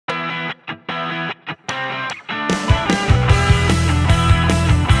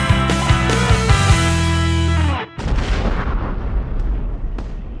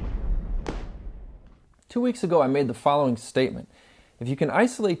2 weeks ago, I made the following statement. If you can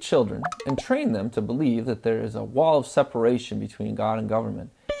isolate children and train them to believe that there is a wall of separation between God and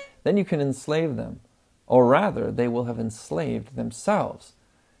government, then you can enslave them, or rather, they will have enslaved themselves.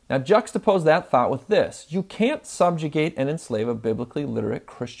 Now juxtapose that thought with this. You can't subjugate and enslave a biblically literate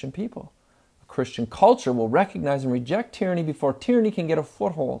Christian people. A Christian culture will recognize and reject tyranny before tyranny can get a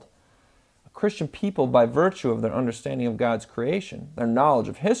foothold. Christian people, by virtue of their understanding of God's creation, their knowledge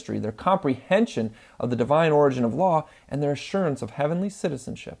of history, their comprehension of the divine origin of law, and their assurance of heavenly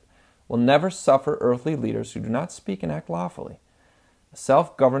citizenship, will never suffer earthly leaders who do not speak and act lawfully. A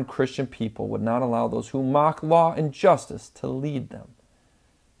self-governed Christian people would not allow those who mock law and justice to lead them.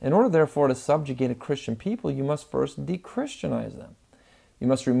 In order, therefore, to subjugate a Christian people, you must first de-Christianize them. You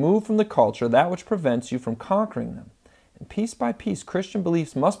must remove from the culture that which prevents you from conquering them. And piece by piece, Christian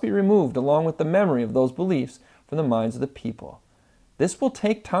beliefs must be removed along with the memory of those beliefs from the minds of the people. This will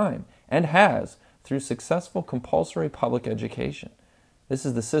take time, and has, through successful compulsory public education. This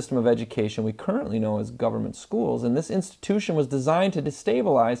is the system of education we currently know as government schools, and this institution was designed to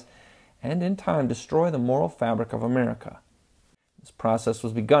destabilize and, in time, destroy the moral fabric of America. This process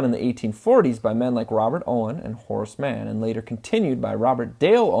was begun in the 1840s by men like Robert Owen and Horace Mann, and later continued by Robert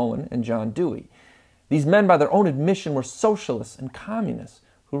Dale Owen and John Dewey. These men, by their own admission, were socialists and communists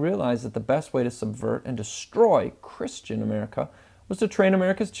who realized that the best way to subvert and destroy Christian America was to train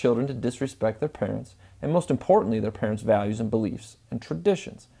America's children to disrespect their parents, and most importantly, their parents' values and beliefs and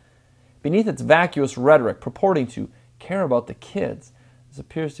traditions. Beneath its vacuous rhetoric purporting to care about the kids, this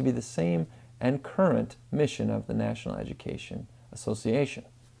appears to be the same and current mission of the National Education Association.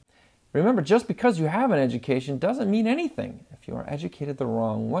 Remember, just because you have an education doesn't mean anything if you are educated the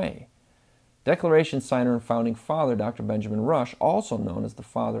wrong way. Declaration signer and founding father Dr. Benjamin Rush, also known as the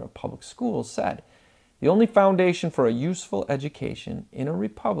father of public schools, said, "The only foundation for a useful education in a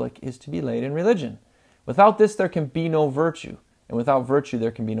republic is to be laid in religion. Without this there can be no virtue, and without virtue there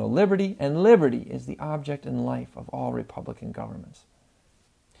can be no liberty, and liberty is the object and life of all republican governments."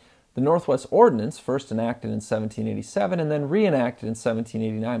 The Northwest Ordinance, first enacted in 1787 and then reenacted in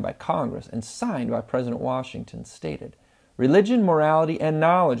 1789 by Congress and signed by President Washington, stated, "Religion, morality, and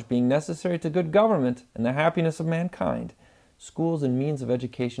knowledge being necessary to good government and the happiness of mankind, schools and means of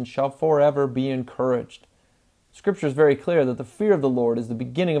education shall forever be encouraged." Scripture is very clear that the fear of the Lord is the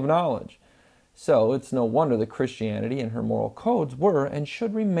beginning of knowledge. So it's no wonder that Christianity and her moral codes were and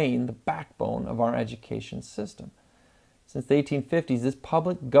should remain the backbone of our education system. Since the 1850s, this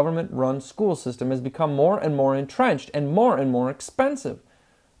public government-run school system has become more and more entrenched and more expensive.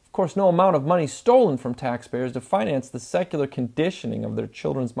 Of course, no amount of money stolen from taxpayers to finance the secular conditioning of their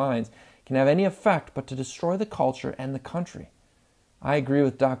children's minds can have any effect but to destroy the culture and the country. I agree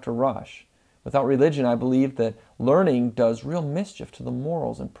with Dr. Rush. Without religion, I believe that learning does real mischief to the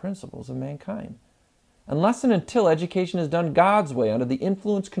morals and principles of mankind. Unless and until education is done God's way under the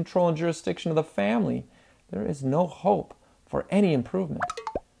influence, control, and jurisdiction of the family, there is no hope for any improvement.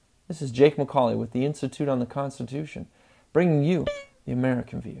 This is Jake MacAulay with the Institute on the Constitution, bringing you the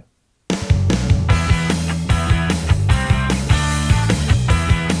American view.